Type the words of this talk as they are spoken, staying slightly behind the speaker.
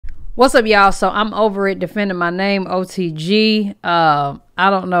What's up, y'all? So I'm over it defending my name, OTG. I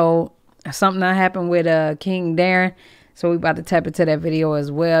don't know, something that happened with King Darryn, so we about to tap into that video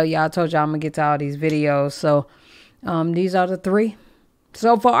as well. Y'all, told y'all I'm gonna get to all these videos, so these are the three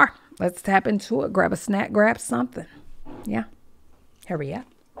so far. Let's tap into it. Grab a snack, grab something. Yeah, hurry up.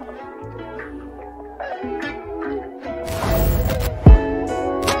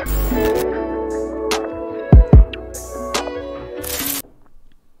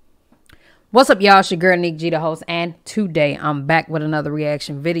 What's up, y'all? It's your girl Nick G, the host, and today I'm back with another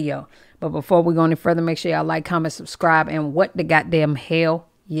reaction video. But before we go any further, make sure y'all like, comment, subscribe, and what the goddamn hell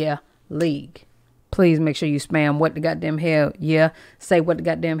yeah league. Please make sure you spam what the goddamn hell yeah. Say what the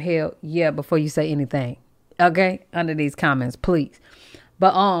goddamn hell yeah before you say anything. Okay? Under these comments, please.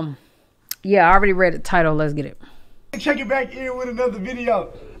 But yeah, I already read the title. Let's get it. Check it back in with another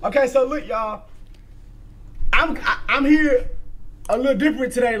video. Okay, so look, y'all. I'm here a little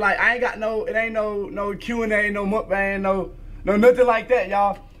different today. Like, I ain't got no, it ain't no Q&A, no mukbang, no nothing like that,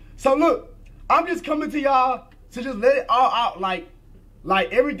 y'all. So look, I'm just coming to y'all to just let it all out, like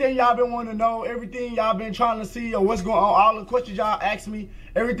everything y'all been wanting to know, everything y'all been trying to see, or what's going on, all the questions y'all asked me,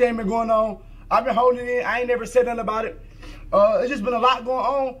 everything been going on. I've been holding it in. I ain't never said nothing about it. It's just been a lot going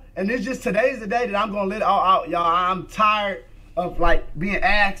on, and it's just today's the day that I'm gonna let it all out, y'all. I'm tired of like being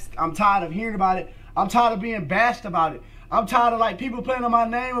asked. I'm tired of hearing about it. I'm tired of being bashed about it. I'm tired of like people playing on my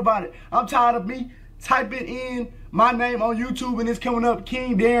name about it. I'm tired of me typing in my name on YouTube and it's coming up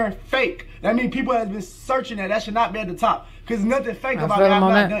King Darryn fake. That means people have been searching that. That should not be at the top. Because nothing fake about it. I've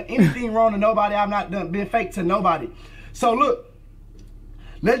not done anything wrong to nobody. I've not been fake to nobody. So look,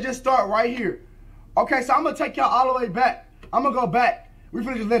 let's just start right here. Okay, so I'm going to take y'all all the way back. I'm going to go back. We're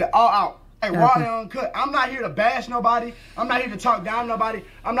going to just let it all out. Like, raw and uncut. I'm not here to bash nobody. I'm not here to talk down nobody.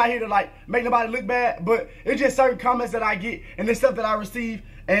 I'm not here to like make nobody look bad. But it's just certain comments that I get and the stuff that I receive.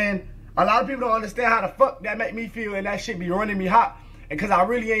 And a lot of people don't understand how the fuck that make me feel, and that shit be running me hot. And cause I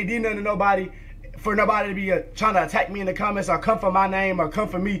really ain't did nothing to nobody, for nobody to be trying to attack me in the comments or come for my name or come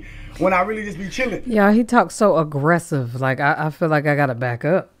for me when I really just be chilling. Yeah, he talks so aggressive. Like I feel like I gotta back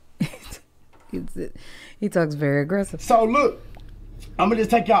up. He talks very aggressive. So look, I'm gonna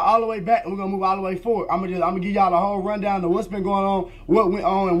just take y'all all the way back and we're gonna move all the way forward. I'm gonna give y'all the whole rundown of what's been going on, what went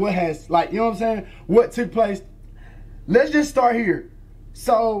on, and what has, like, you know what I'm saying, what took place. Let's just start here.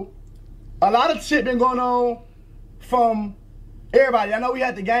 So a lot of shit been going on from everybody. I know we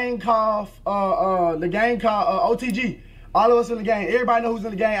had the gang called OTG. All of us in the gang. Everybody know who's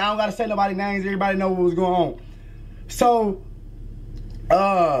in the gang. I don't gotta say nobody's names. Everybody know what was going on. So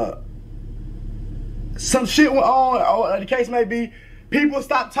some shit went on, or the case may be, people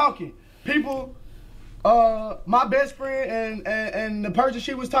stopped talking. People, my best friend and the person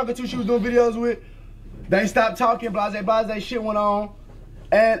she was talking to, she was doing videos with, they stopped talking, blase shit went on.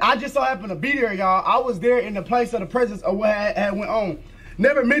 And I just so happened to be there, y'all. I was there in the place of the presence of what had went on.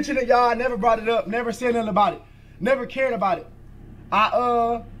 Never mentioned it, y'all. Never brought it up. Never said nothing about it. Never cared about it.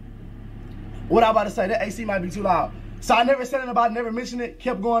 What I about to say, that AC might be too loud. So I never said anything about it, never mentioned it,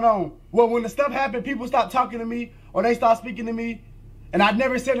 kept going on. Well, when the stuff happened, people stopped talking to me, or they stopped speaking to me, and I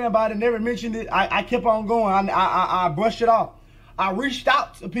never said anything about it, never mentioned it. I kept on going. I brushed it off. I reached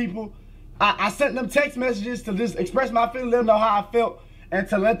out to people. I sent them text messages to just express my feelings, let them know how I felt, and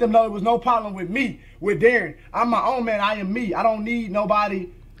to let them know it was no problem with me, with Darryn. I'm my own man. I am me. I don't need nobody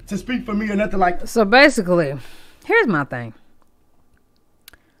to speak for me or nothing like that. So basically, here's my thing.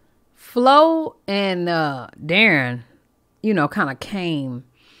 Flo and Darryn, you know, kind of came,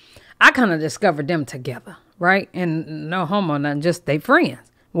 I kind of discovered them together, right? And no homo, nothing, just they friends,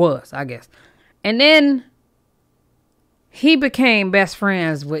 I guess. And then he became best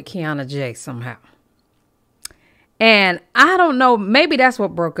friends with Kiana J somehow. And I don't know, maybe that's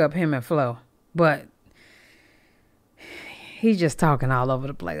what broke up him and Flo, but he's just talking all over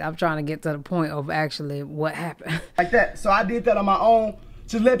the place. I'm trying to get to the point of actually what happened. Like that. So I did that on my own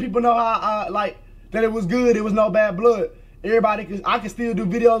to let people know how that it was good. It was no bad blood. Everybody, I can still do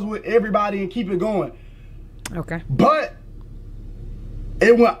videos with everybody and keep it going. Okay. But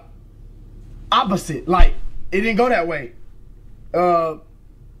it went opposite. Like, it didn't go that way.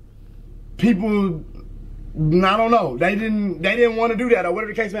 People, I don't know. They didn't want to do that, or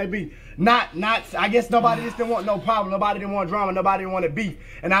whatever the case may be. I guess nobody just didn't want no problem. Nobody didn't want drama. Nobody didn't want to beef.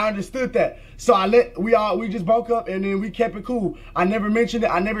 And I understood that. So we just broke up, and then we kept it cool. I never mentioned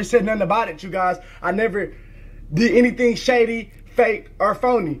it. I never said nothing about it, you guys. I never did anything shady, fake, or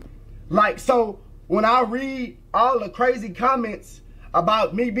phony. Like, so when I read all the crazy comments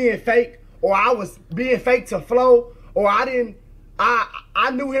about me being fake, or I was being fake to Flo, or I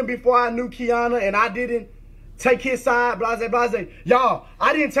knew him before I knew Kiana, and I didn't take his side, blase, blase. Y'all,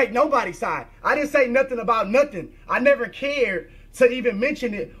 I didn't take nobody's side. I didn't say nothing about nothing. I never cared to even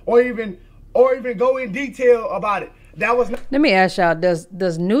mention it or even go in detail about it. That was not. Let me ask y'all,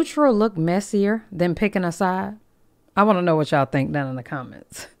 does neutral look messier than picking a side? I want to know what y'all think down in the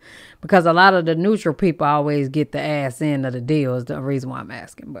comments. Because a lot of the neutral people always get the ass end of the deal is the reason why I'm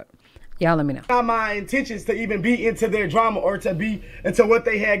asking. But y'all let me know. Not my intentions to even be into their drama or to be into what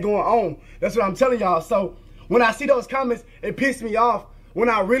they had going on. That's what I'm telling y'all. So when I see those comments, it pissed me off when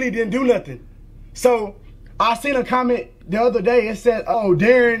I really didn't do nothing. So I seen a comment the other day. It said, oh,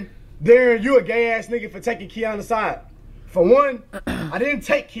 Darryn, you a gay ass nigga for taking Kiana's side. For one, I didn't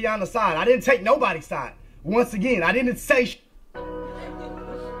take Kiana's side. I didn't take nobody's side. Once again, I didn't say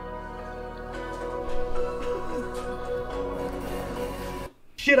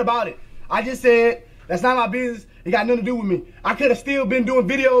shit about it. I just said, that's not my business. It got nothing to do with me. I could have still been doing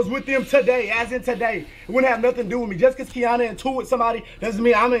videos with them today, as in today. It wouldn't have nothing to do with me. Just because Kiana in tour with somebody doesn't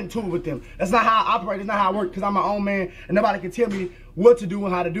mean I'm in tour with them. That's not how I operate. That's not how I work, because I'm my own man and nobody can tell me what to do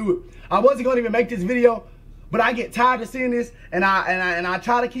and how to do it. I wasn't going to even make this video, but I get tired of seeing this, and I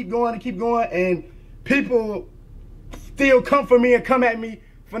try to keep going, and people still come for me and come at me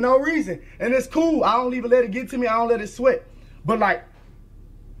for no reason. And it's cool. I don't even let it get to me. I don't let it sweat. But like,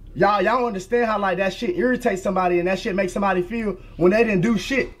 y'all don't understand how like that shit irritates somebody and that shit makes somebody feel when they didn't do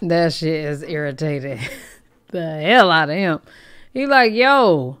shit. That shit is irritating the hell out of him. He like,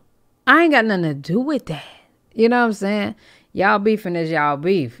 yo, I ain't got nothing to do with that. You know what I'm saying? Y'all beefing is y'all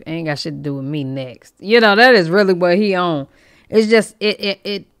beef. Ain't got shit to do with me next. You know, that is really what he on. It's just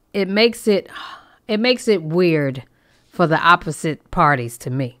it makes it weird for the opposite parties to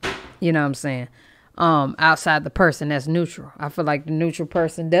me. You know what I'm saying? Outside the person that's neutral. I feel like the neutral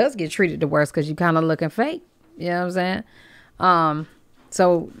person does get treated the worst because you kind of looking fake. You know what I'm saying?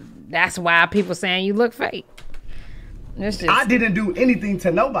 So that's why people saying you look fake. I didn't do anything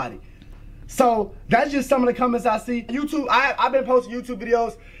to nobody. So that's just some of the comments I see. YouTube, I've been posting YouTube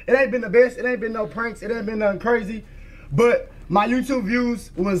videos. It ain't been the best. It ain't been no pranks. It ain't been nothing crazy. But my YouTube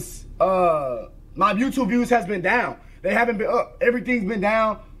views has been down. They haven't been up. Everything's been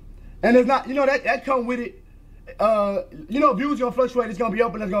down. And it's not, you know, that come with it. You know, views gonna fluctuate. It's gonna be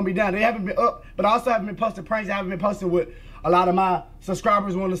up and it's gonna be down. They haven't been up, but I also haven't been posting pranks. I haven't been posting what a lot of my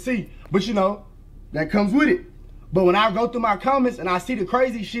subscribers want to see. But you know, that comes with it. But when I go through my comments and I see the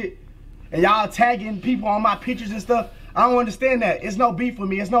crazy shit, and y'all tagging people on my pictures and stuff, I don't understand that. It's no beef with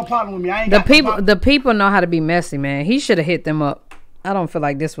me. It's no problem with me. I ain't the people know how to be messy, man. He should have hit them up. I don't feel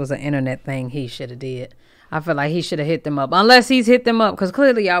like this was an internet thing he should have did. I feel like he should have hit them up. Unless he's hit them up. Because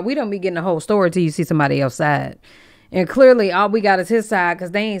clearly, y'all, we don't be getting the whole story till you see somebody else's side. And clearly, all we got is his side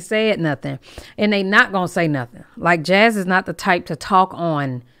because they ain't said nothing. And they not going to say nothing. Like, Jazz is not the type to talk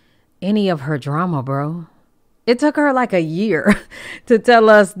on any of her drama, bro. It took her like a year to tell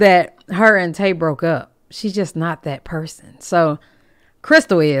us that her and Tay broke up. She's just not that person. So,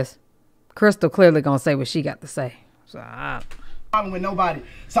 Crystal is. Crystal clearly going to say what she got to say. So, problem with nobody.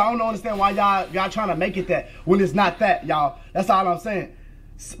 So I don't understand why y'all trying to make it that when it's not that, y'all. That's all I'm saying.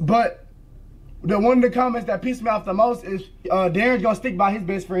 But one of the comments that pissed me off the most is Darryn's gonna stick by his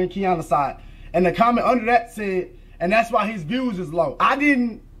best friend Kiana's side. And the comment under that said, and that's why his views is low. I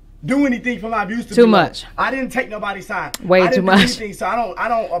didn't do anything for my views to be low. I didn't take nobody's side. Way too much. Anything, so I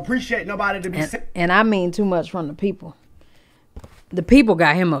don't appreciate nobody to be and I mean too much from the people. The people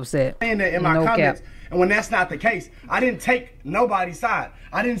got him upset. Saying that in my comments. And when that's not the case, I didn't take nobody's side.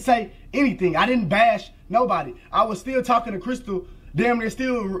 I didn't say anything. I didn't bash nobody. I was still talking to Crystal, damn near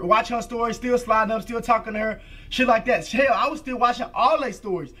still watching her stories, still sliding up, still talking to her, shit like that. Hell, I was still watching all their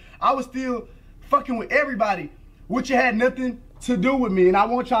stories. I was still fucking with everybody, which had nothing to do with me. And I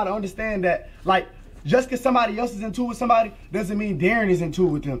want y'all to understand that, like, just because somebody else is in tour with somebody doesn't mean Darryn is in tour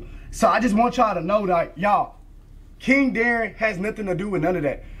with them. So I just want y'all to know that, y'all, King Darryn has nothing to do with none of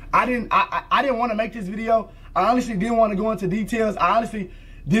that. I didn't want to make this video. I honestly didn't want to go into details. I honestly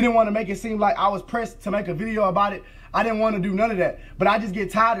didn't want to make it seem like I was pressed to make a video about it. I didn't want to do none of that. But I just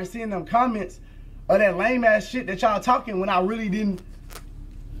get tired of seeing them comments of that lame ass shit that y'all talking when I really didn't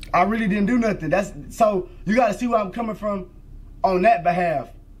do nothing. So you gotta see where I'm coming from on that behalf.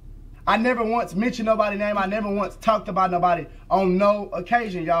 I never once mentioned nobody's name. I never once talked about nobody on no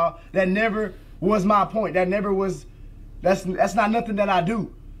occasion, y'all. That never was my point. That never was, that's not nothing that I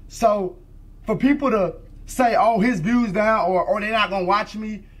do. So for people to say, oh, his views down or they're not gonna watch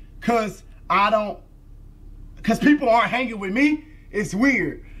me cause people aren't hanging with me, it's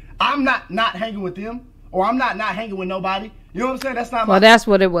weird. I'm not hanging with them, or I'm not hanging with nobody. You know what I'm saying? That's not my... Well, that's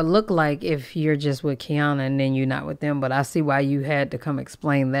what it would look like if you're just with Kiana and then you're not with them. But I see why you had to come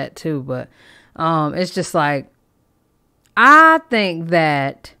explain that too. But it's just like, I think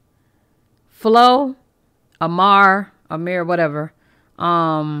that Flo, Amir, whatever,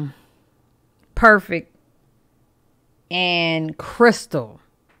 Perfect, and Crystal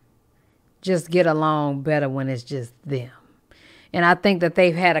just get along better when it's just them. And I think that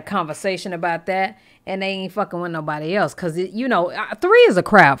they've had a conversation about that, and they ain't fucking with nobody else. Because, you know, 3 is a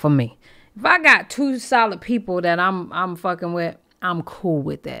crowd for me. If I got 2 solid people that I'm fucking with, I'm cool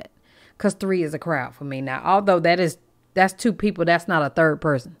with that. Because 3 is a crowd for me. Now, although that's 2 people, that's not a third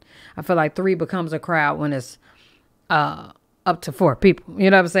person. I feel like 3 becomes a crowd when it's up to 4 people. You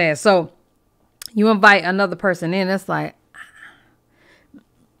know what I'm saying? So you invite another person in, it's like,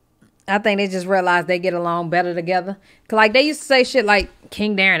 I think they just realized they get along better together. Cause like they used to say shit like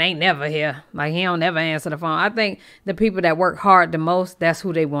King Darryn ain't never here. Like he don't never answer the phone. I think the people that work hard the most, that's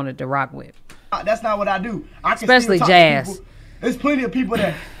who they wanted to rock with. That's not what I do. I can especially still talk Jazz. to people. There's plenty of people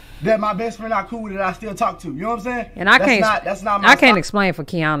that my best friend not cool with that I still talk to. You know what I'm saying? And I can't explain for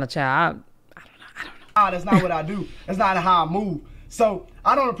Kiana, child. I don't know. That's not what I do. That's not how I move. So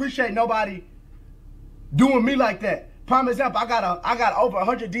I don't appreciate nobody doing me like that. Prime example, I got over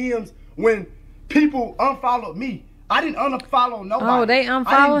 100 DMs when people unfollowed me. I didn't unfollow nobody. Oh, they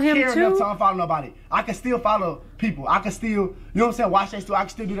unfollow him too? I didn't care enough to unfollow nobody. I can still follow people. I can still, you know what I'm saying, watch their story. I can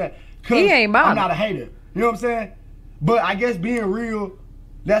still do that. He ain't bothered. I'm not a hater. You know what I'm saying? But I guess being real,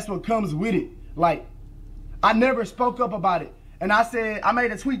 that's what comes with it. Like, I never spoke up about it. And I said, I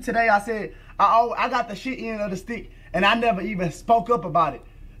made a tweet today. I said, I got the shit end of the stick, and I never even spoke up about it.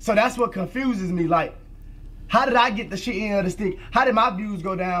 So that's what confuses me. Like, how did I get the shit end of the stick? How did my views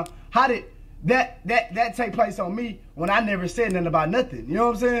go down? How did that take place on me when I never said nothing about nothing? You know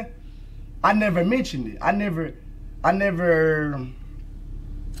what I'm saying? I never mentioned it. I never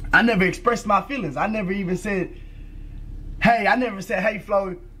expressed my feelings. I never even said, hey, hey,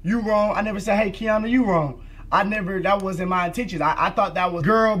 Flo, you wrong. I never said, hey, Kiana, you wrong. That wasn't my intentions. I thought that was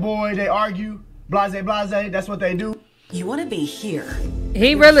girl, boy, they argue, blase, that's what they do. You want to be here.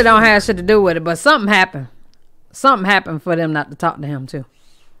 He really don't have shit to do with it, but something happened. Something happened for them not to talk to him too.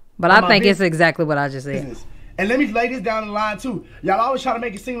 But I think it's exactly what I just said. And let me lay this down the line too. Y'all always try to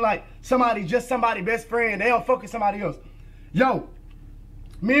make it seem like somebody's best friend. They don't fuck with somebody else. Yo,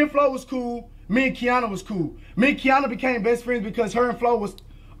 me and Flo was cool. Me and Kiana was cool. Me and Kiana became best friends because her and Flo was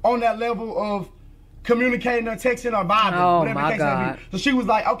on that level of communicating or texting or vibing. Oh, whatever my the case God. may be. So she was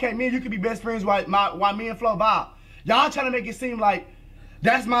like, okay, me and you could be best friends while me and Flo vibe. Y'all trying to make it seem like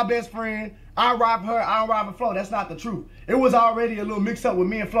that's my best friend. I ride for her, I don't ride for Flo. That's not the truth. It was already a little mix up with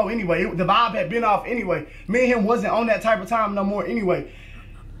me and Flo anyway. The vibe had been off anyway. Me and him wasn't on that type of time no more anyway.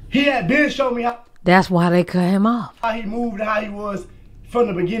 He had been showing me how. That's why they cut him off. How he moved and how he was from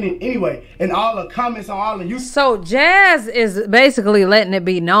the beginning anyway. And all the comments on all of you. So Jazz is basically letting it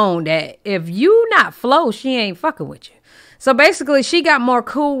be known that if you not Flo, she ain't fucking with you. So basically she got more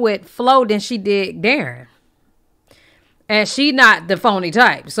cool with Flo than she did Darryn. And she not the phony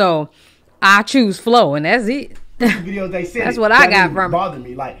type. So I choose Flo, and that's it. Videos they said that's what I got from it. Bother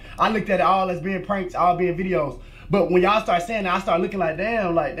me. Like, I looked at it all as being pranks, all being videos. But when y'all start saying that, I start looking like,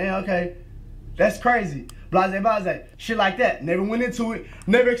 damn, okay, that's crazy. Blase, shit like that. Never went into it,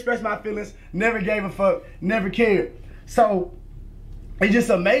 never expressed my feelings, never gave a fuck, never cared. So it just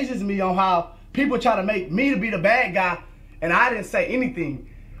amazes me on how people try to make me to be the bad guy, and I didn't say anything.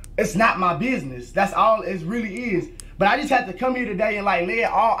 It's not my business. That's all it really is. But I just had to come here today and like lay it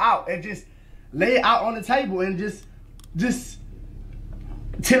all out and just lay it out on the table and just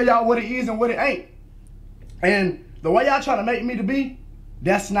tell y'all what it is and what it ain't. And the way y'all try to make me to be,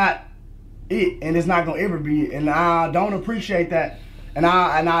 that's not it, and it's not gonna ever be it. And I don't appreciate that. And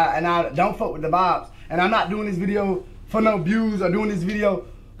I don't fuck with the vibes. And I'm not doing this video for no views or doing this video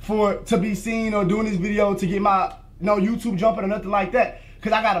to be seen or doing this video to get my YouTube jumping or nothing like that.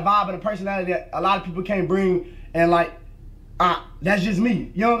 Cause I got a vibe and a personality that a lot of people can't bring. And like, that's just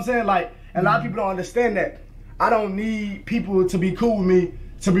me. You know what I'm saying? Like, and a lot of people don't understand that. I don't need people to be cool with me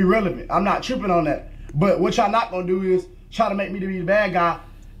to be relevant. I'm not tripping on that. But what y'all not gonna do is try to make me to be the bad guy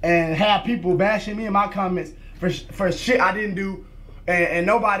and have people bashing me in my comments for shit I didn't do and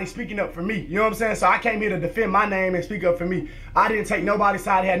nobody speaking up for me. You know what I'm saying? So I came here to defend my name and speak up for me. I didn't take nobody's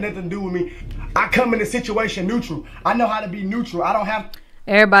side. It had nothing to do with me. I come in the situation neutral. I know how to be neutral. I don't have...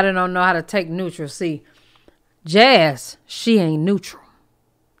 Everybody don't know how to take neutral. See, Jazz, she ain't neutral.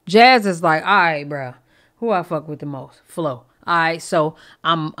 Jazz is like, all right, bro, who I fuck with the most? Flo. All right, so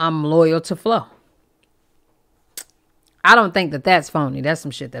I'm loyal to Flo. I don't think that that's phony. That's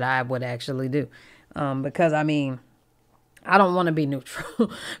some shit that I would actually do. Because, I mean, I don't want to be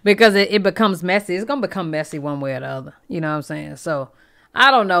neutral. Because it becomes messy. It's going to become messy one way or the other. You know what I'm saying? So,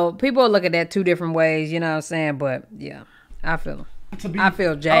 I don't know. People look at that 2 different ways. You know what I'm saying? But, yeah. I feel him. I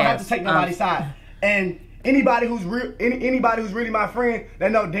feel Jazz. I don't have to take nobody's side. And anybody who's anybody who's really my friend, they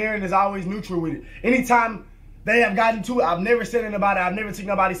know Darryn is always neutral with it. Anytime they have gotten to it, I've never said anything about it. I've never taken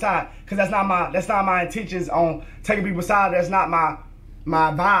nobody's side, because that's not my intentions on taking people's side. That's not my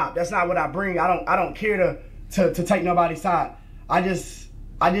vibe. That's not what I bring. I don't care to take nobody's side. I just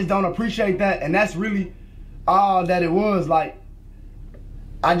don't appreciate that, and that's really all that it was. Like,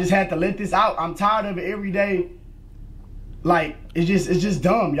 I just had to let this out. I'm tired of it every day. Like, it's just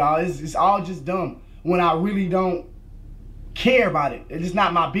dumb, y'all. It's all just dumb when I really don't care about it. It's just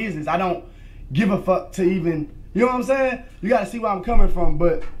not my business. I don't give a fuck to even, you know what I'm saying? You gotta see where I'm coming from.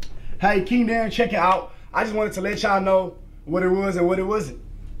 But hey, King Darryn, check it out. I just wanted to let y'all know what it was and what it wasn't.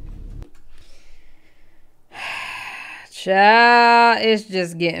 Child, it's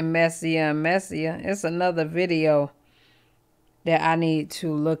just getting messier and messier. It's another video that I need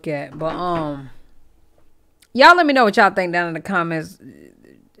to look at. But y'all let me know what y'all think down in the comments.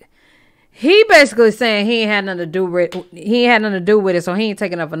 He basically saying he ain't had nothing to do with it, so he ain't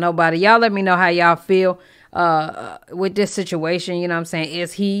taking up for nobody. Y'all let me know how y'all feel with this situation. You know what I'm saying?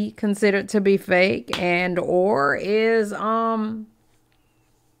 Is he considered to be fake, and or is the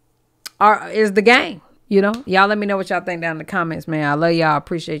gang? You know, y'all let me know what y'all think down in the comments, man. I love y'all.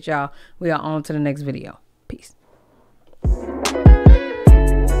 Appreciate y'all. We are on to the next video.